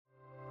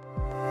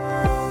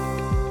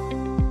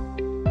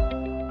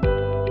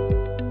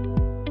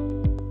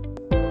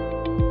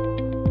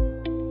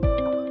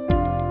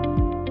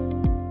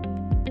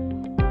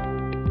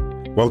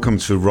Welcome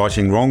to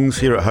Righting Wrongs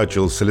here at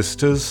Hudgell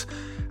Solicitors,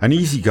 an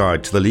easy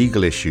guide to the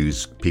legal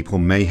issues people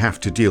may have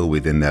to deal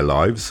with in their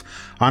lives.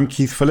 I'm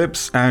Keith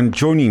Phillips, and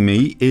joining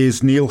me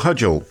is Neil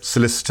Hudgell,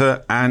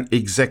 Solicitor and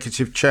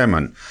Executive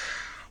Chairman.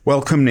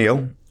 Welcome,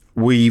 Neil.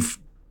 We've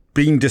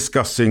been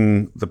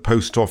discussing the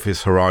Post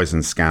Office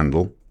Horizon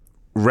scandal,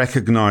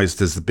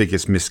 recognised as the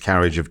biggest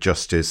miscarriage of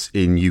justice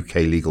in UK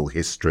legal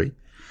history,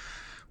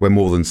 where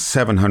more than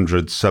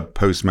 700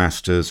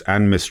 subpostmasters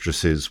and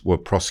mistresses were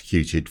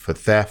prosecuted for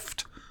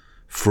theft,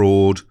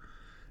 fraud,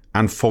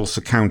 and false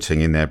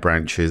accounting in their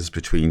branches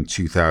between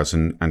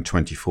 2000 and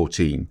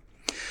 2014.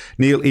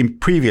 Neil, in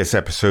previous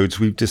episodes,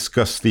 we've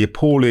discussed the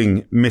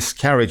appalling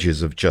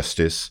miscarriages of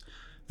justice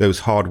those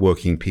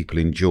hard-working people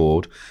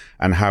endured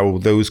and how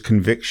those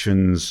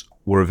convictions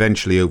were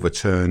eventually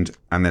overturned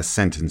and their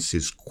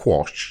sentences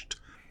quashed.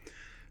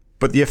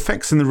 But the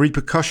effects and the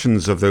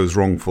repercussions of those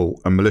wrongful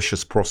and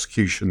malicious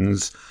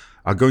prosecutions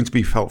are going to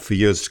be felt for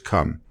years to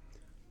come.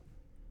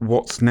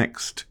 What's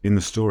next in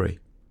the story?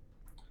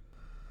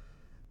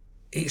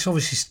 It's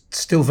obviously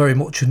still very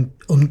much an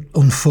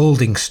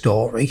unfolding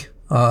story.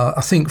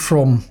 I think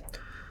from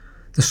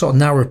the sort of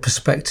narrow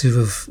perspective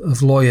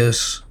of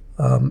lawyers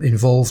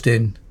involved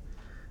in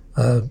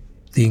the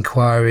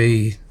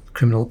inquiry,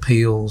 criminal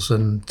appeals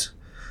and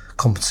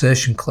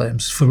compensation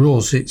claims, for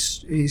us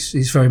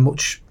it's very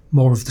much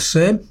more of the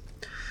same.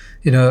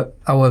 You know,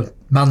 our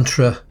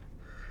mantra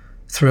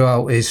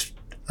throughout is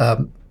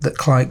that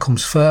client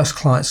comes first,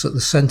 client's at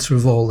the centre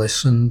of all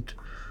this, and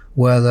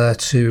we're there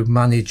to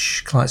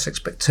manage clients'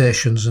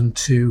 expectations and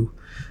to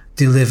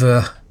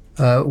deliver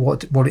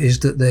what it is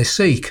that they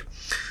seek.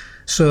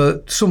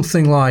 So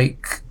something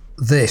like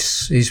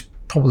this is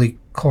probably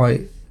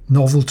quite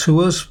novel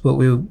to us, but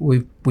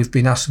we've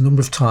been asked a number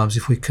of times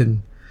if we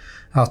can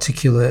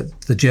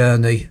articulate the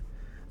journey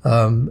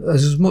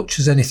as much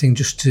as anything,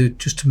 just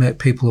to make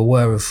people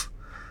aware of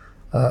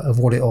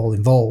what it all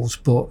involves.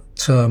 But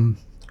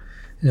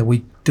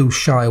we do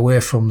shy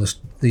away from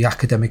the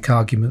academic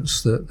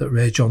arguments that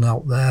rage on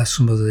out there.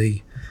 Some of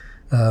the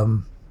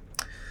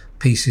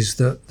pieces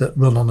that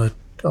run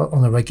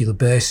on a regular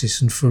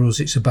basis, and for us,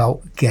 it's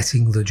about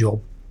getting the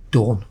job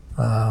done,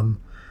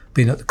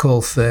 being at the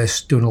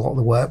coalface, doing a lot of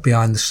the work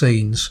behind the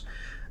scenes,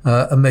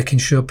 and making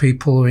sure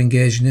people are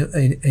engaged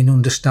in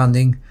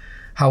understanding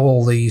how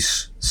all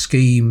these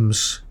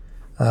schemes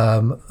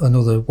and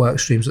other work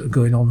streams that are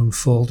going on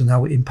unfold and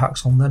how it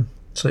impacts on them.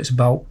 So it's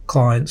about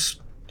clients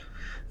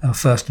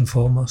first and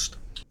foremost.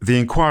 The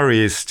inquiry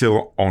is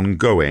still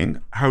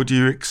ongoing. How do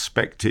you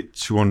expect it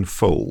to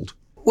unfold?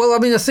 Well, I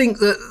mean, I think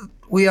that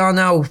we are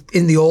now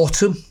in the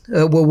autumn.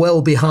 We're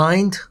well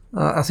behind.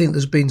 I think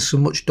there's been so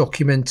much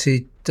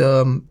documented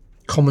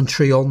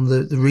commentary on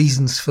the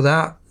reasons for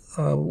that.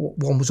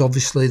 One was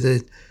obviously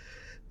the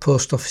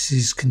Post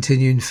Office's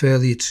continuing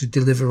failure to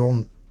deliver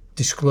on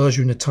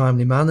disclosure in a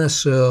timely manner.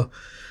 So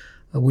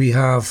we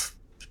have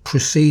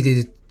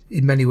proceeded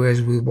in many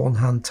ways with one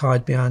hand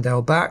tied behind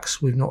our backs.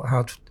 We've not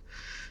had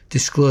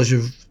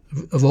disclosure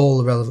of all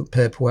the relevant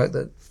paperwork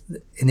that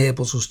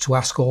enables us to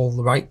ask all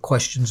the right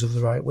questions of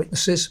the right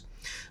witnesses.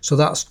 So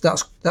that's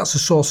a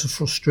source of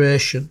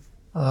frustration,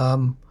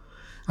 and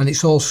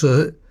it's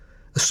also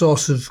a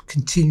source of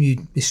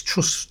continued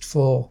mistrust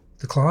for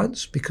the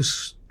clients,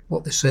 because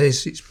what they say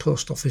is it's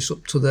Post Office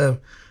up to their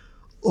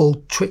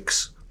old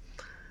tricks.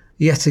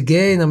 Yet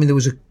again, I mean,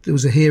 there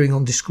was a hearing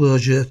on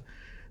disclosure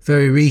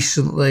very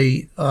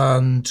recently,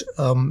 and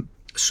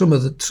some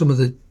of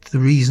the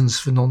reasons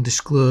for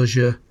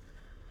non-disclosure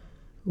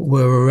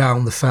were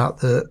around the fact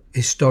that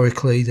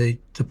historically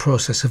the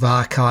process of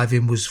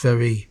archiving was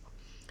very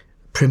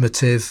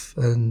primitive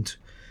and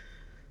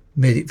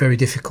made it very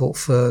difficult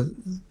for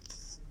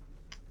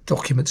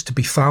documents to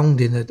be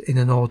found in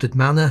an ordered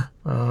manner.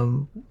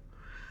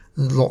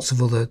 Lots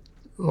of other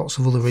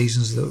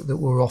reasons that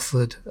were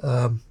offered,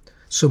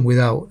 some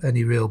without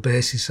any real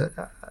basis.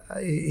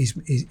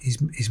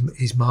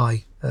 Is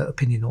my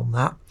opinion on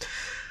that.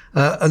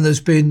 And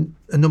there's been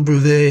a number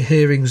of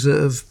hearings that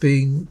have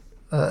been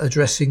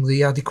addressing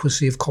the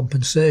adequacy of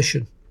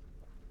compensation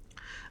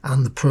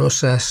and the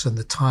process and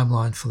the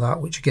timeline for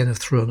that, which again have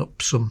thrown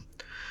up some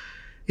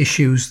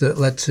issues that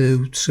led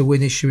to Sir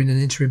Win issuing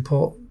an interim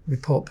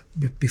report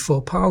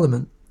before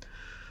Parliament.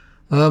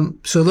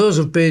 So those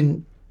have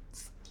been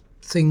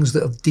things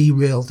that have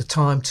derailed the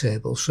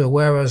timetable. So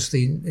whereas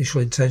the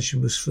initial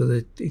intention was for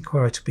the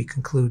inquiry to be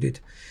concluded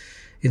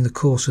in the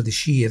course of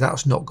this year,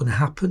 that's not going to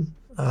happen.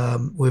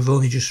 We've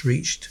only just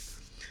reached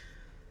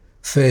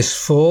phase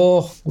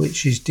 4,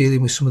 which is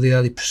dealing with some of the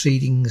early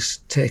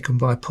proceedings taken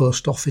by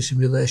Post Office in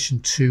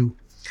relation to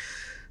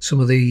some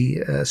of the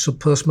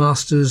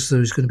subpostmasters.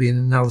 There's going to be an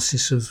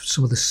analysis of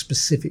some of the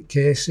specific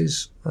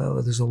cases.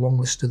 There's a long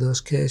list of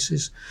those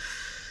cases.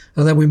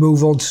 And then we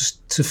move on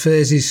to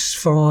phases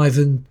 5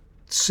 and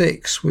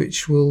 6,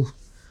 which will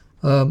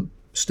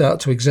start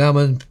to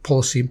examine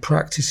policy and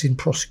practice in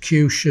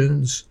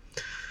prosecutions.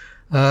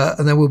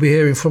 And then we'll be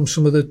hearing from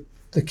some of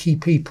the key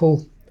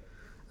people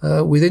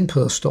within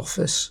Post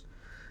Office.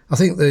 I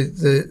think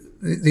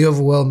the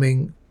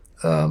overwhelming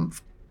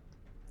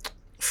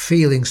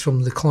feelings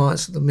from the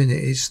clients at the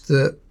minute is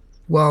that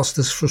whilst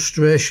there's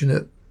frustration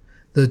at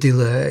the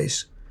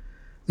delays,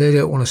 they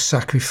don't want to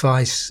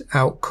sacrifice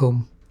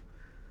outcome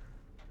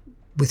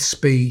with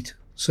speed.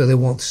 So they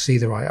want to see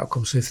the right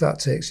outcome. So if that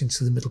takes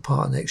into the middle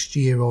part of next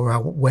year or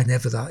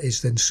whenever that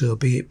is, then so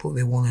be it. But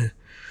they want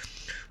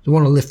to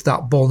lift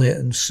that bonnet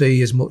and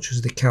see as much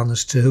as they can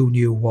as to who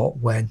knew what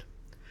when.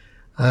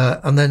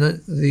 And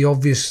then the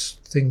obvious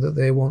thing that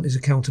they want is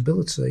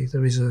accountability.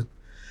 There is a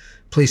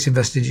police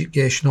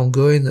investigation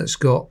ongoing that's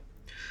got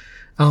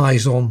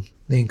eyes on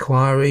the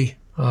inquiry.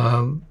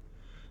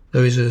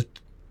 There is a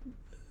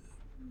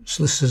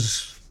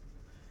solicitor's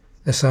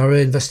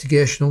SRA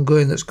investigation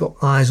ongoing that's got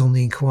eyes on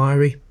the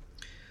inquiry.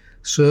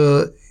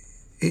 So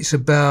it's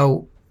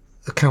about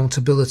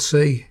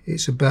accountability.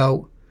 It's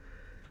about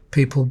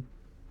people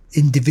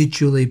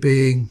individually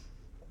being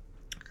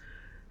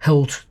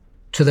held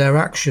to their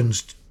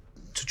actions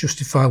to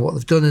justify what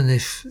they've done. And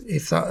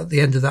if that at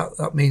the end of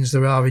that means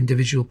there are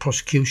individual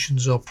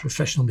prosecutions or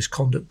professional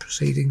misconduct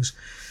proceedings,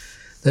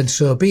 then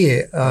so be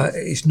it.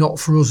 It's not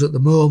for us at the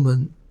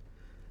moment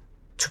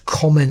to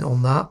comment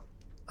on that.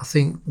 I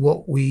think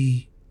what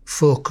we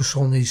focus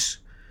on is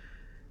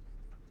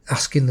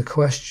asking the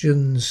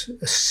questions,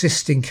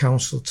 assisting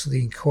counsel to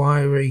the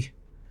inquiry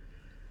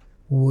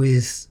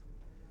with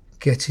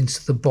getting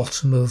to the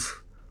bottom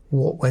of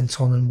what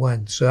went on and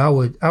when. So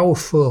our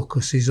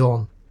focus is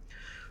on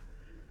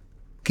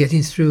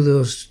getting through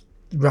those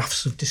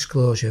rafts of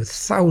disclosure,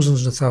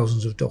 thousands and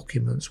thousands of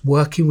documents,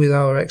 working with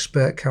our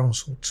expert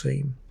counsel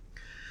team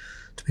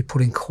to be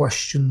putting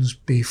questions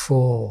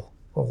before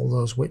all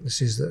those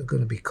witnesses that are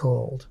going to be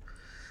called,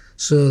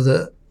 so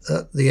that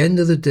at the end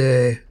of the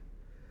day,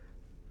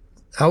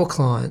 our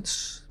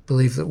clients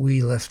believe that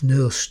we left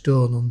no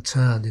stone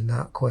unturned in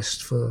that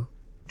quest for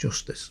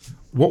justice.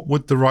 What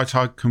would the right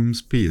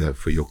outcomes be, though,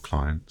 for your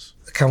clients?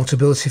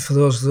 Accountability for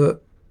those that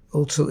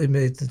ultimately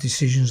made the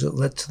decisions that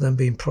led to them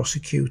being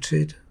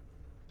prosecuted,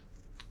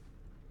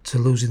 to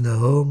losing their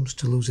homes,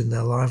 to losing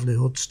their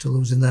livelihoods, to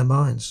losing their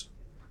minds.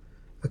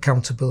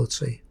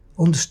 Accountability.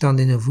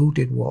 Understanding of who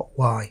did what,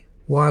 why.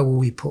 Why were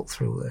we put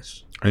through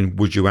this? And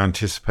would you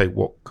anticipate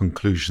what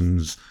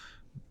conclusions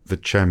the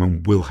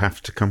chairman will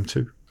have to come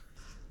to?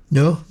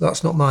 No,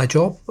 that's not my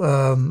job.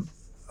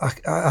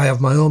 I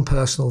have my own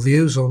personal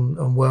views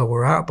on where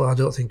we're at, but I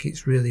don't think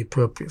it's really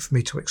appropriate for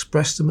me to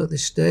express them at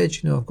this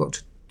stage. I've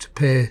got to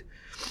pay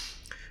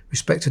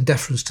respect and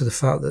deference to the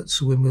fact that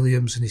Sir Win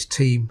Williams and his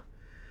team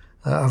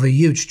have a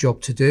huge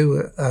job to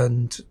do,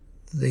 and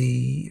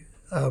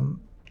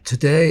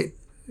today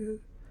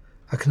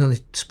I can only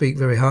speak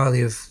very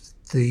highly of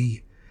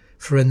the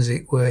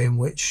forensic way in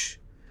which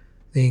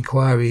the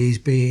inquiry is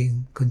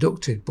being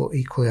conducted, but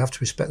equally I have to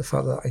respect the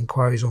fact that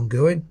inquiry is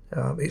ongoing.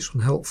 It's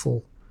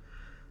unhelpful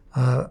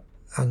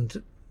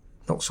and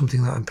not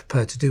something that I'm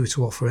prepared to do,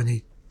 to offer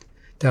any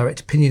direct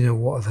opinion of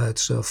what I've heard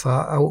so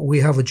far. We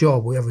have a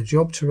job. We have a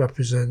job to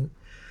represent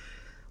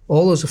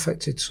all those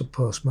affected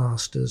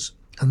subpostmasters,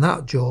 and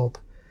that job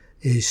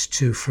is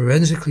to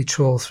forensically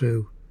trawl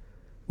through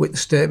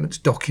witness statements,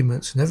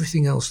 documents, and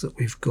everything else that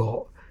we've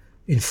got,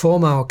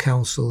 inform our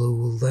counsel, who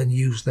will then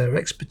use their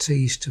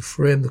expertise to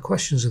frame the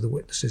questions of the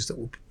witnesses that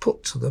will be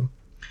put to them.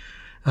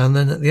 And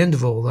then at the end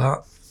of all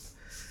that,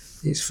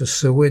 it's for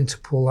Sir Win to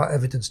pull that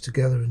evidence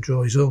together and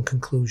draw his own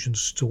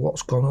conclusions to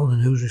what's gone on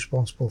and who's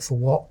responsible for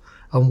what,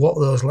 and what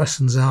those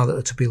lessons are that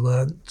are to be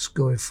learnt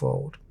going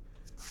forward.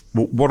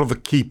 Well, what are the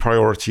key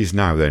priorities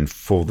now then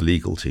for the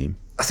legal team?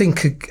 I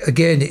think,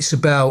 again, it's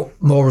about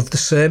more of the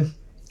same.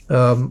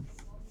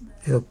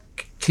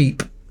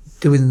 Keep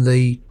doing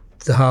the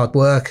hard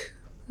work,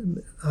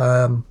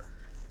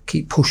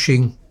 keep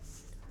pushing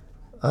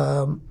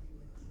the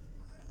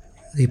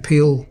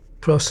appeal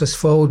process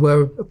forward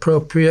where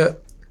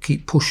appropriate,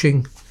 keep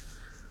pushing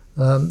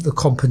the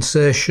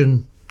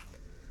compensation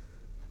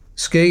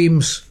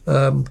schemes,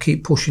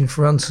 keep pushing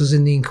for answers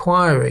in the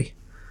inquiry.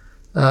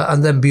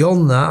 And then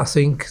beyond that, I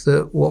think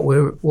that what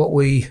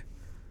we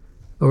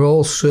are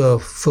also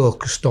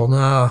focused on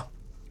are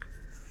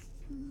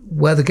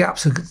where the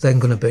gaps are then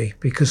going to be,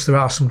 because there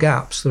are some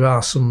gaps. There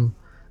are some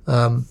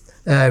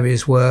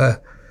areas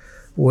where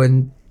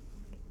we're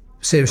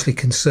seriously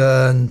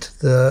concerned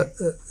that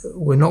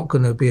we're not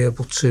going to be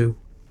able to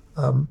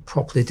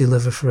properly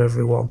deliver for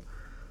everyone.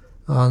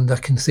 And I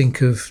can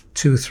think of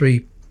 2 or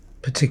 3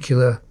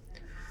 particular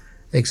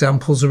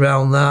examples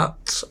around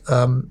that.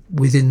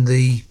 Within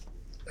the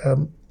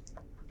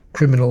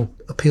criminal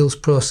appeals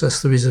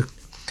process, there is a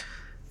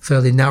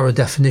fairly narrow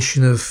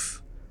definition of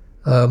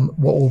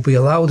what will be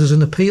allowed as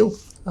an appeal.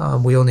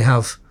 We only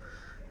have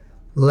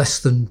less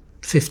than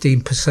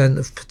 15%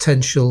 of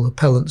potential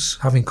appellants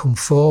having come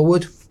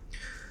forward.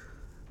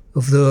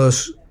 Of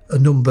those, a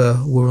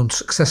number were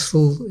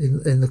unsuccessful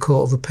in the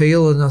Court of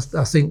Appeal, and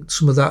I think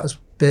some of that is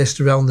based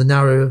around the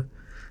narrow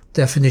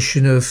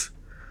definition of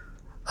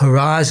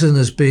horizon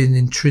as being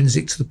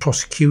intrinsic to the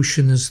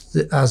prosecution as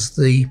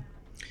the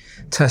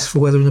test for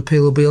whether an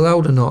appeal will be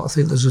allowed or not. I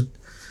think there's a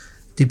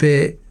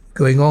debate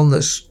going on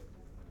that's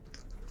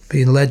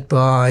being led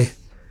by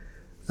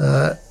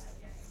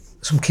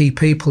some key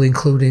people,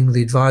 including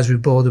the advisory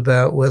board,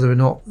 about whether or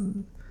not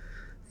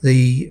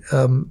the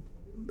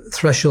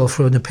threshold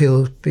for an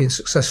appeal being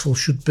successful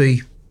should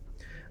be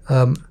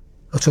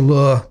at a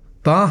lower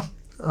bar.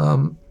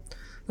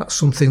 That's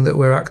something that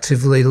we're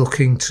actively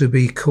looking to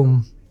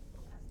become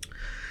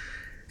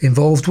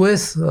involved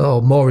with,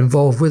 or more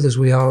involved with, as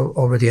we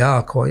already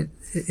are quite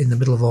in the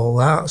middle of all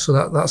that.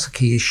 So that's a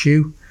key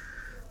issue.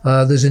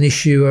 There's an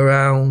issue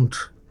around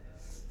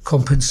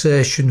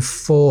compensation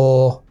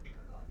for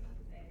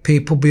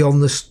people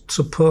beyond the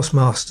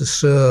subpostmasters.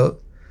 So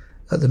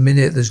at the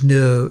minute, there's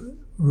no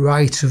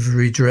right of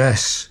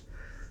redress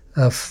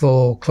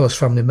for close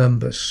family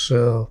members,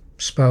 so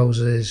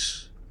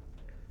spouses,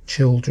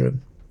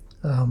 children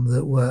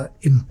that were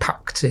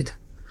impacted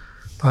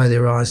by the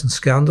Horizon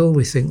scandal.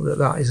 We think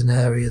that is an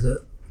area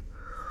that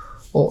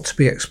ought to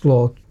be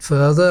explored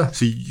further.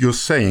 So you're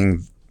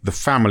saying the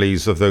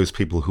families of those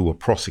people who were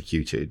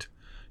prosecuted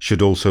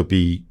should also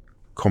be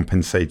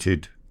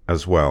compensated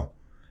as well,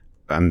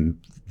 and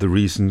the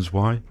reasons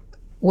why?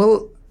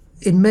 Well,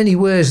 in many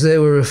ways they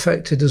were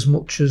affected as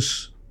much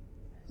as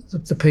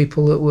the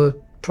people that were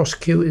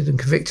prosecuted and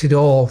convicted,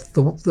 or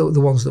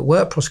the ones that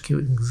were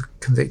prosecuted and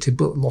convicted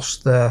but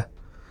lost their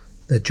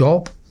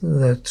job,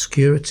 their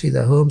security,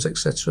 their homes,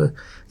 etc.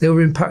 They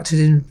were impacted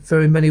in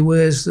very many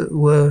ways that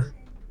were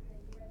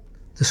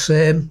the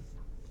same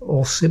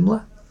or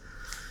similar.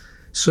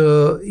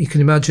 So you can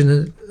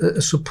imagine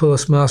a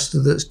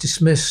sub-postmaster that's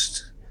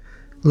dismissed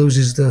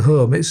loses their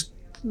home. It's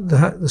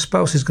the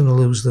spouse is going to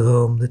lose the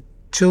home. The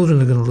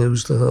children are going to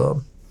lose the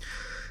home.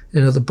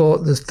 You know,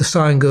 the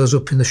sign goes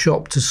up in the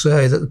shop to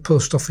say that the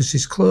post office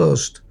is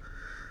closed.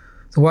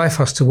 The wife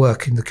has to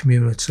work in the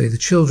community. The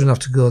children have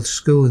to go to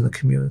school in the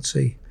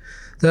community.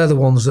 They're the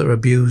ones that are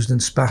abused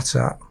and spat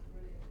at.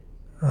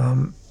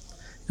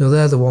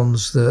 They're the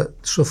ones that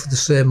suffer the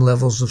same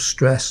levels of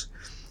stress.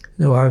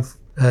 I've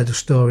heard of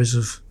stories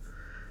of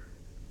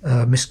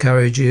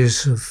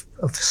miscarriages,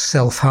 of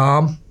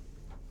self-harm,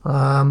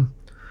 and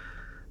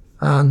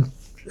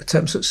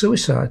attempts at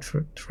suicide,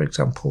 for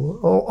example.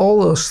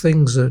 All those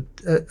things are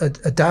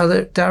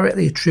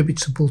directly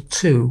attributable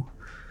to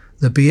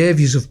the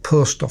behaviours of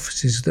post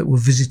offices that were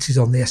visited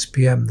on the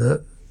SPM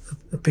that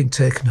have been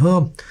taken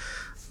home.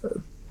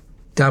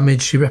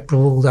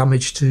 Irreparable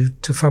damage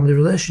to family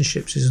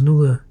relationships is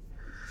another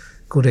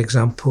good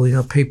example.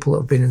 People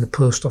that have been in the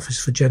post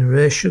office for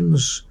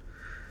generations,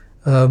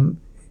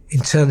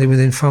 internally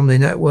within family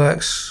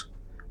networks,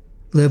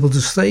 labelled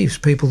as thieves,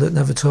 people that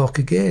never talk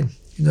again.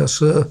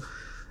 So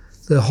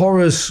the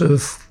horrors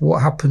of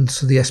what happened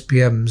to the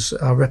SPMs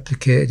are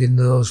replicated in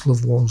those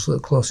loved ones that are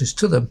closest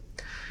to them.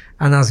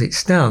 And as it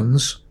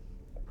stands,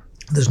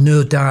 there's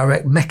no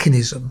direct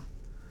mechanism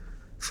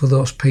for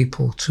those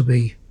people to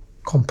be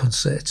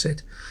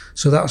compensated.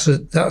 So that's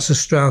a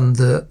strand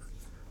that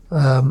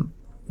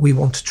we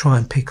want to try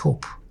and pick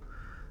up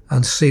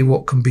and see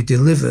what can be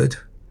delivered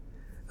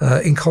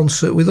in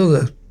concert with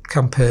other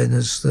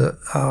campaigners that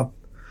are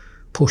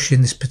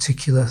pushing this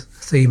particular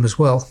theme as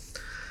well.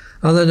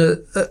 And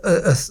then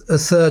a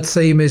third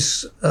theme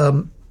is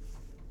to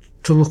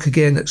look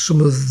again at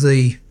some of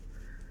the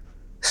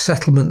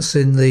settlements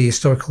in the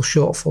historical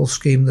shortfall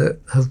scheme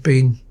that have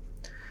been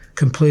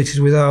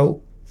completed without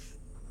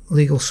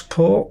legal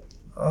support.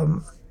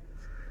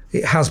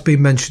 It has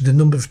been mentioned a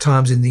number of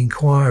times in the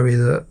inquiry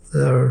that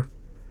there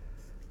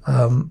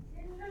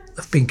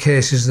have been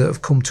cases that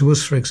have come to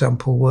us, for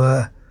example,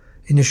 where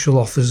initial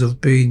offers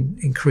have been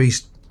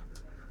increased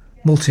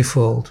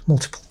multiple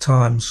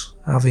times,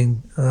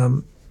 having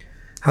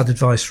had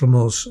advice from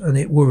us. And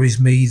it worries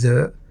me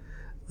that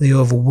the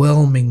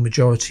overwhelming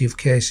majority of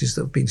cases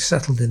that have been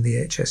settled in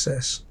the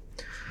HSS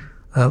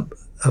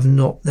have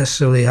not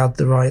necessarily had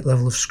the right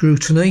level of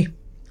scrutiny.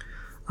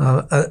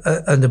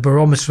 And the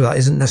barometer of that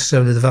isn't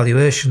necessarily the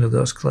valuation of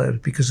those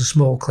claims, because a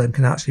small claim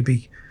can actually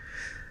be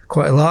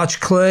quite a large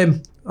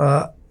claim.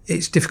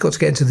 It's difficult to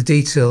get into the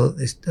detail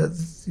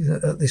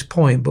at this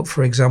point, but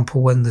for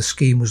example, when the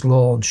scheme was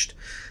launched,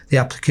 the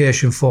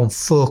application form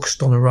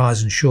focused on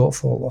Horizon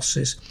shortfall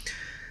losses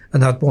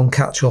and had one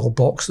catch-all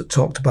box that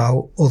talked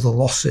about other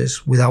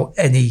losses without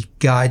any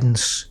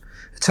guidance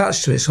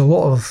attached to it. So a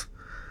lot of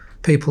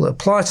people that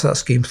applied to that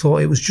scheme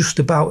thought it was just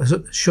about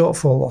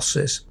shortfall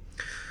losses.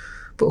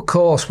 But of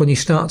course, when you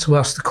start to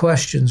ask the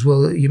questions,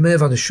 well, you may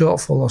have had a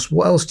shortfall loss.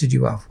 What else did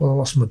you have? Well, I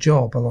lost my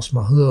job. I lost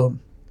my home.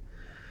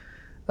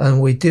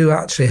 And we do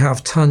actually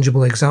have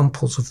tangible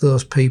examples of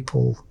those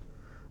people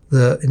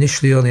that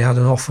initially only had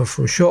an offer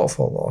for a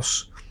shortfall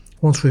loss.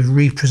 Once we've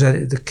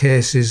represented the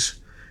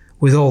cases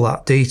with all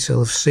that detail,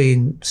 have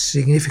seen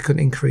significant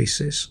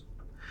increases.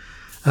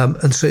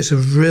 And so it's a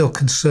real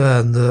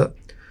concern that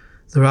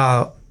there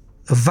are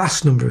a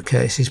vast number of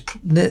cases,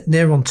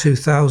 near on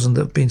 2,000,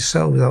 that have been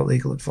settled without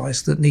legal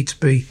advice that need to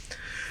be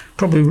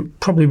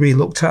probably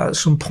re-looked at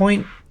some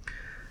point.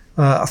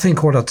 I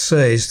think what I'd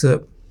say is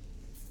that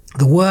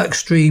the work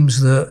streams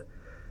that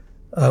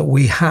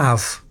we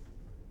have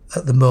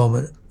at the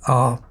moment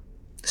are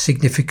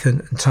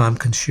significant and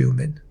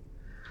time-consuming.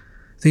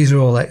 these are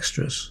all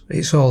extras.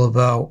 It's all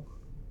about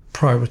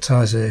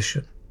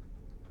prioritisation.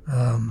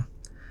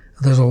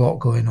 There's a lot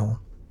going on,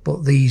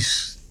 but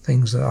these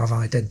things that I've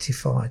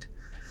identified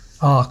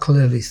are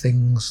clearly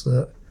things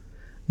that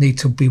need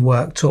to be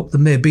worked up. There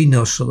may be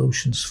no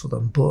solutions for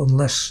them, but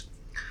unless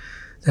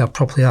they are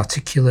properly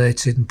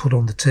articulated and put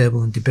on the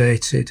table and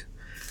debated,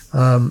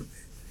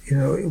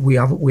 we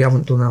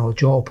haven't done our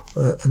job,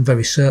 and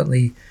very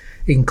certainly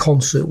in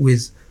concert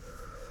with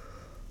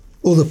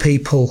other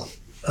people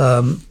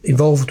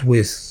involved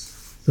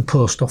with the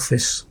post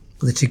office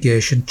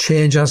litigation,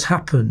 change has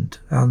happened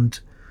and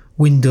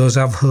windows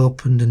have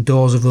opened and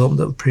doors have opened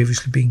that have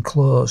previously been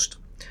closed.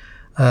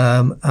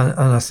 And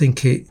I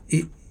think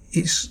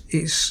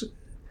it's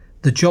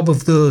the job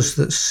of those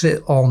that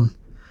sit on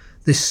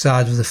this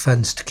side of the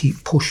fence to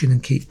keep pushing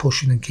and keep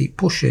pushing and keep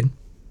pushing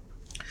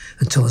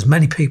until as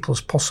many people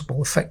as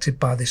possible affected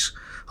by this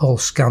whole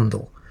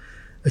scandal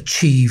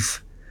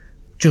achieve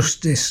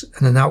justice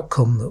and an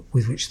outcome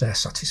with which they're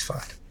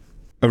satisfied.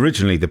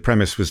 Originally, the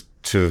premise was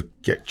to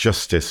get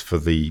justice for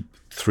the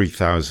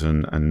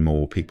 3,000 and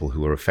more people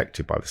who were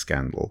affected by the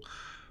scandal.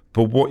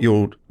 But what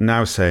you're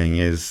now saying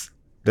is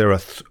there are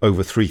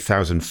over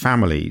 3,000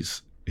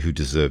 families who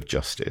deserve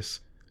justice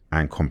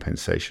and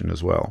compensation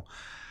as well.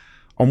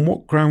 On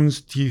what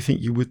grounds do you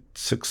think you would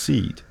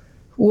succeed?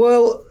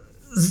 Well,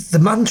 the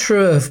mantra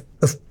of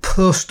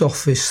post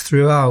office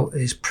throughout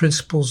is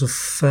principles of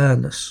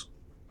fairness.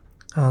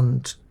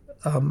 And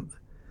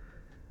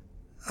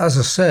as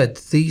I said,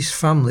 these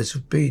families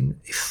have been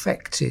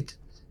affected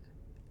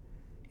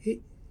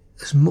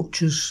as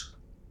much as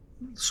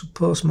the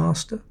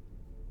subpostmaster.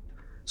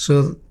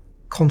 So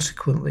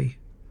consequently,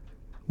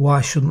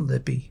 why shouldn't they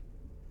be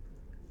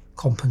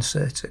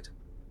compensated?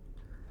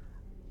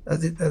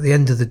 At the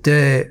end of the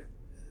day,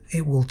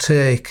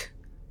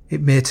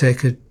 it may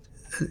take a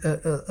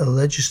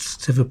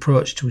legislative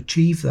approach to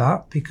achieve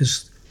that,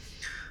 because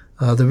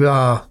there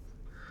are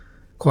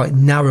quite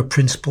narrow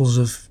principles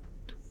of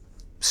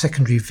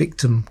secondary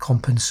victim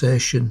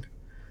compensation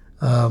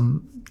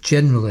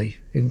generally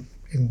in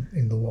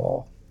the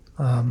law.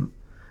 And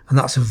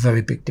that's a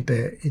very big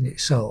debate in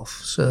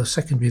itself. So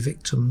secondary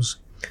victims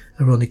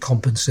are only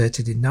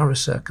compensated in narrow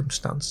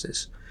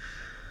circumstances.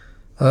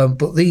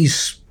 But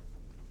these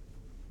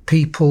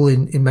people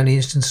in many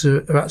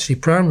instances are actually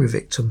primary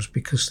victims,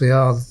 because they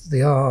are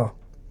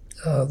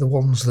the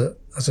ones that,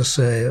 as I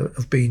say,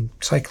 have been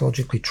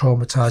psychologically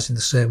traumatised in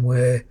the same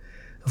way,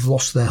 have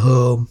lost their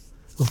home,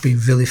 have been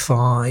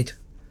vilified,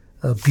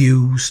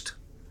 abused,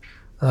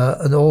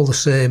 and all the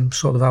same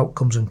sort of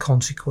outcomes and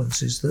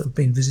consequences that have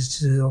been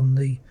visited on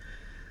the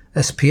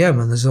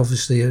SPM. And there's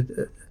obviously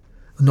an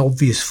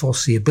obvious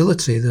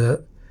foreseeability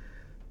that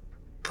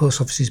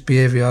post office's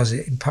behaviour as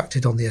it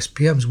impacted on the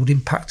SPMs would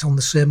impact on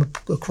the same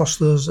across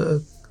those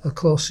that are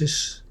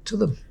closest to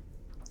them.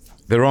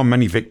 There are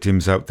many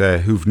victims out there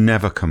who've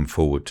never come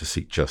forward to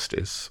seek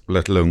justice,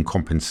 let alone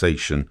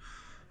compensation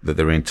that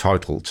they're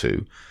entitled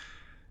to.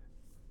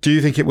 Do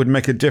you think it would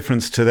make a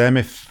difference to them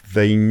if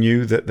they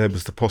knew that there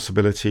was the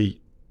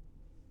possibility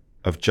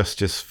of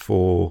justice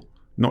for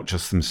not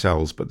just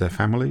themselves, but their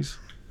families?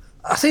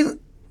 I think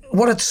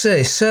what I'd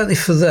say is certainly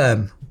for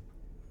them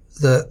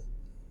that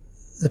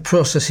the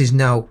process is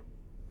now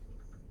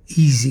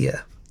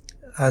easier.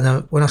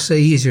 And when I say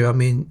easier, I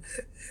mean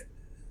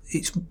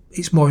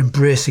it's more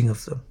embracing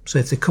of them. So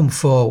if they come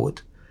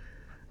forward,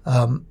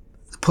 the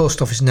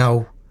post office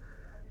now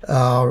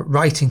are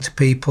writing to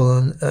people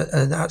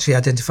and actually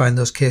identifying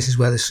those cases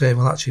where they're saying,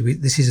 well, actually,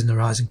 this is an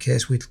arising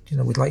case. We'd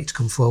like you to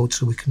come forward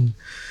so we can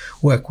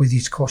work with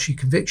you to quash your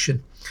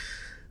conviction.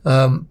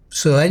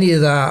 So any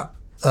of that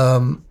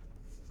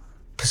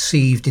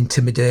perceived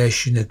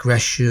intimidation,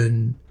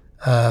 aggression,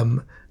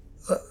 and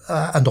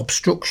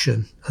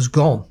obstruction has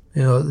gone.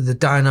 The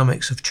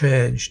dynamics have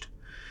changed.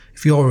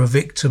 If you're a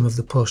victim of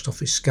the post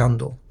office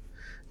scandal,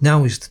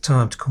 now is the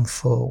time to come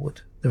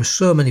forward. There are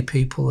so many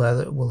people there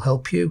that will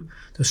help you.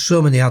 There's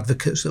so many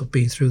advocates that have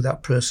been through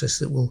that process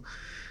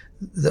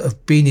that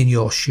have been in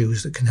your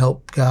shoes that can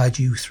help guide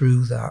you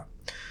through that.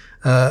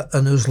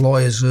 And those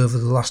lawyers over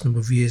the last number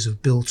of years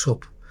have built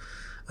up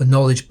a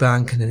knowledge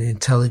bank and an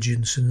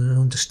intelligence and an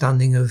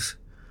understanding of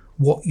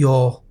what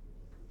your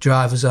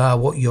drivers are,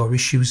 what your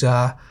issues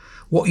are,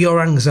 what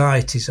your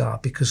anxieties are,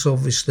 because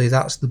obviously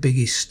that's the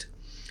biggest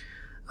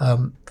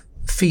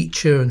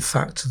feature and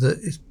factor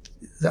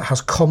that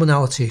has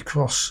commonality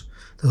across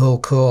the whole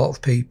cohort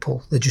of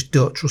people. They just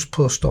don't trust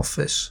post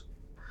office,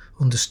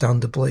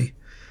 understandably.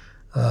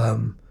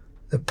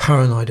 They're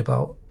paranoid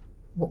about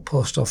what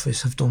post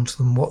office have done to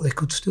them, what they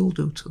could still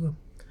do to them.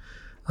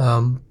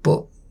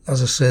 But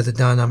as I say, the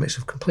dynamics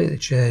have completely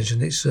changed,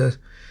 and it's an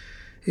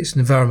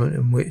environment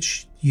in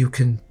which you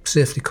can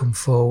safely come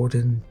forward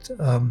and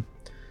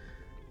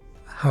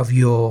have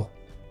your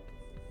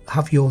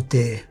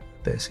day,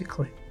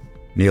 basically.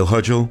 Neil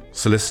Hudgell,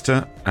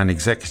 solicitor and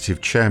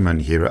executive chairman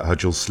here at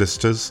Hudgell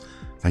Solicitors,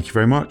 thank you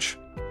very much.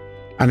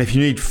 And if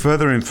you need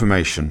further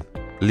information,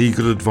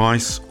 legal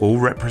advice or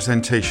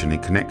representation in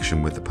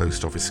connection with the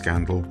post office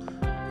scandal,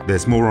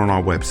 there's more on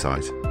our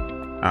website,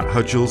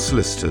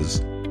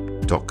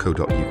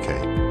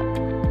 hudgellsolicitors.co.uk.